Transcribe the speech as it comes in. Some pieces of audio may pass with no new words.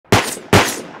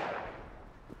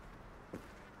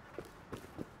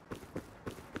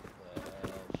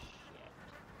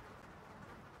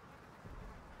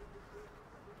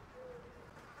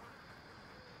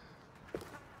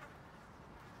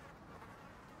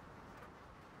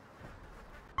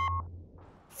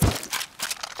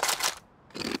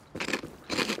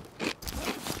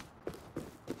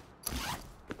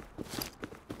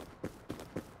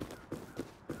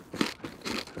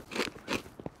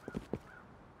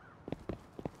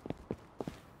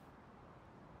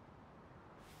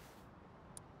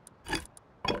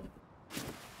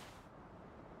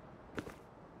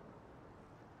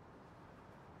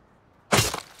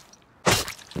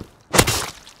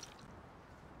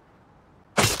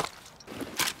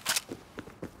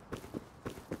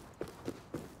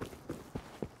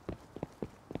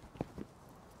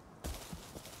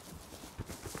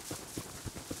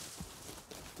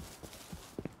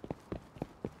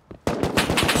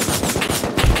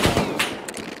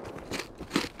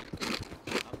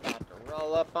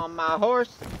up on my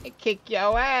horse and kick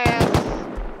your ass.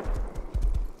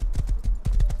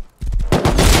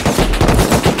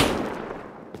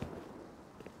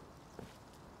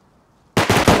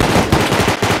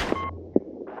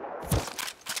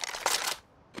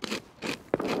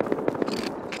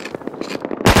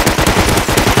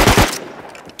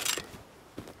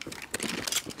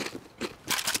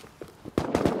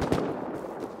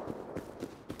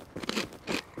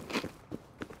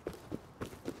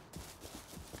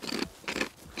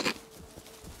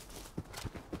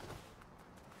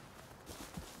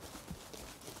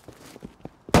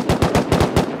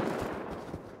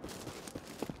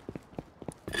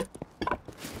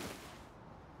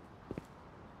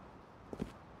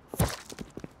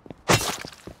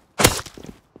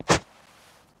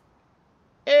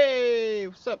 Hey,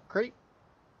 what's up, creep?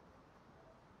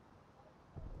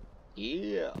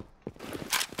 Yeah.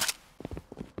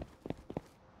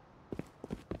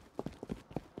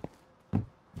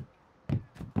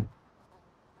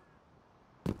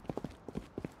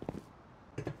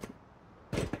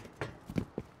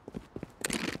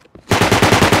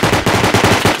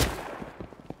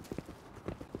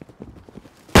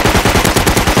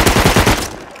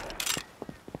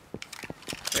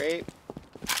 Creep.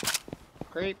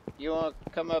 Creep, you want to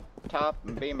come up top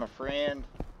and be my friend?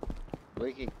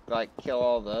 We could, like, kill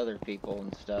all the other people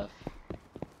and stuff.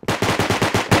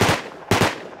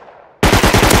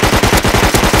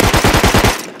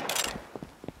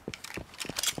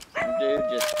 Some dude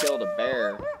just killed a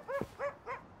bear.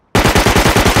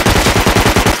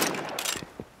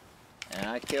 And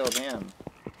I killed him.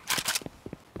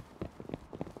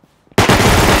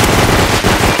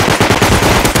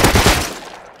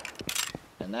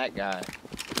 And that guy.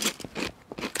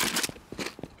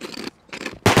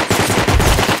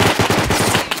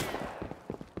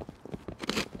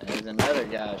 And there's another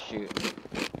guy shooting.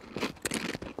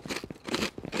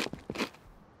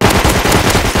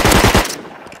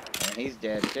 And he's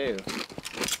dead too.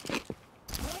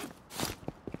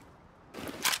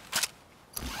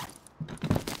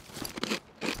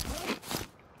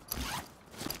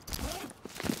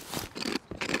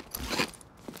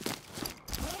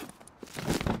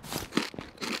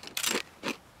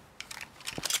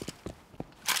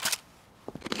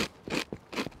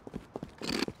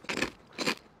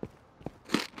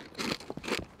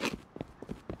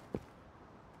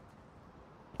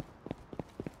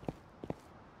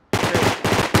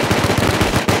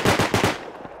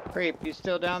 Creep, you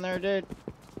still down there, dude?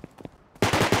 Dude,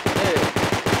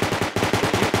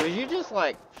 was you just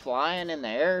like flying in the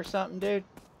air or something, dude?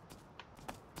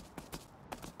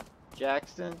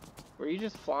 Jackson, were you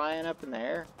just flying up in the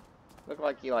air? Looked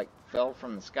like you like fell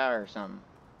from the sky or something.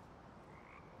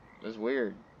 It was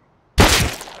weird.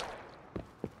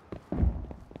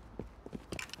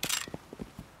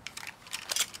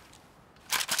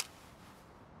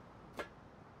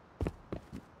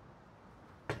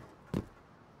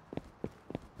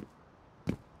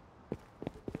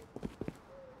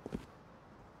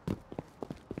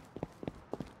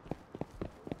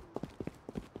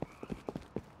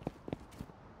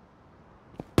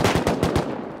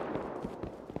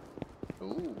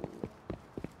 Ooh.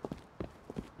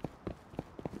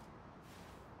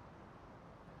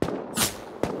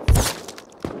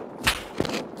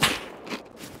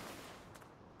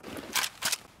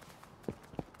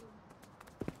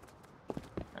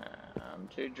 I'm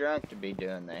too drunk to be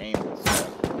doing the aim and stuff.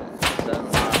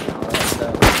 Sunlight and all that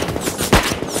stuff.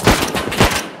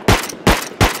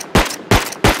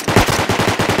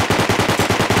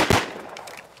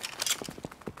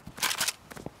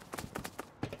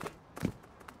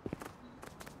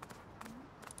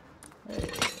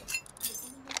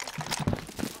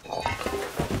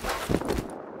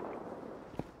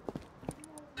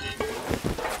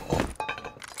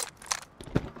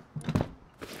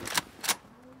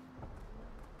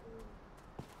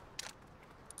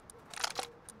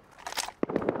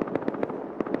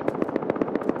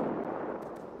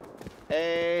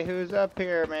 Hey, who's up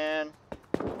here, man?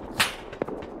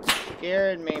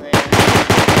 Scaring me, man.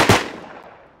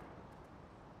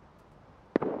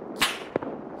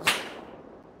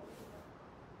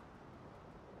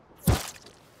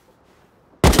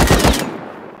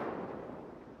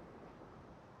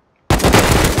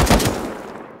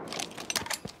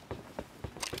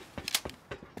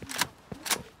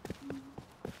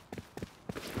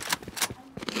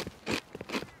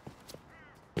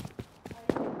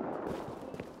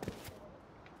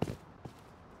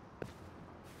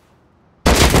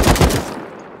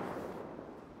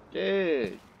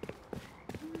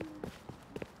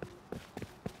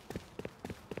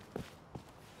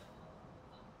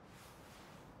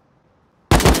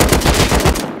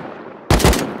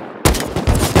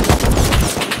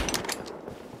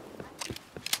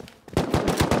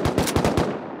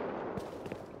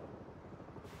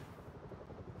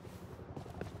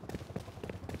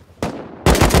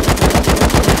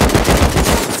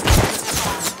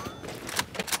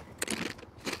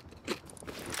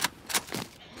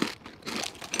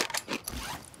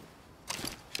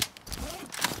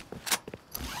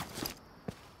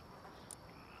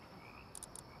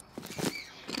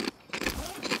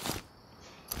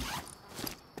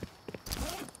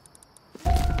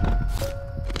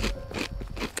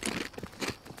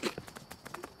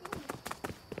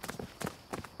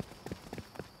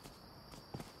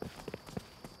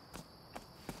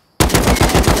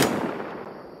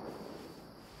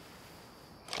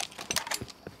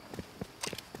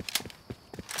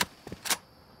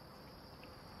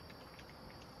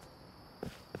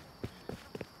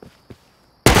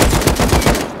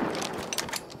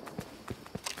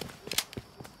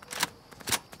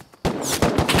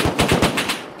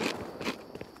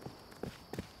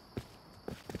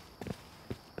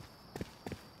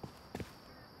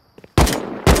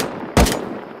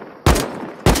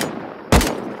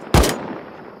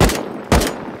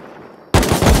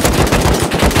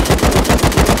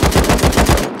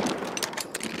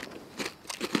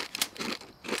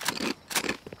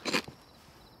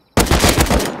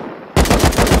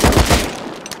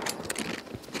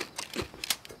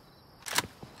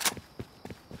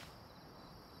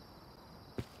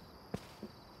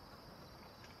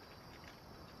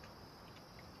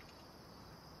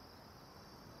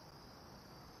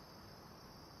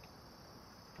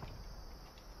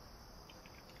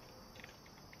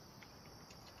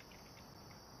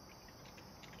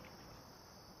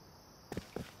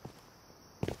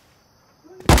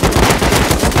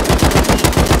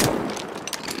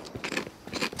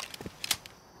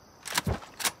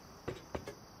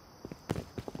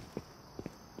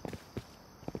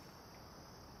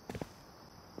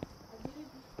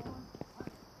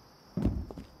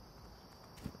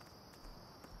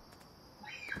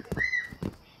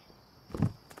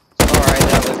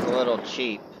 little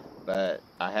cheap, but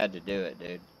I had to do it,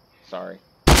 dude. Sorry.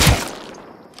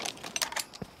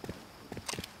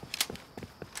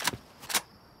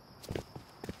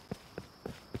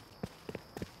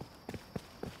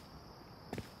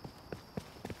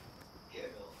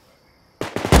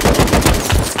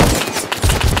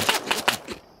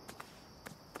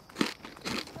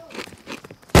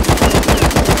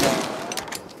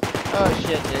 Oh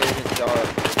shit, dude, it's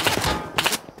dark.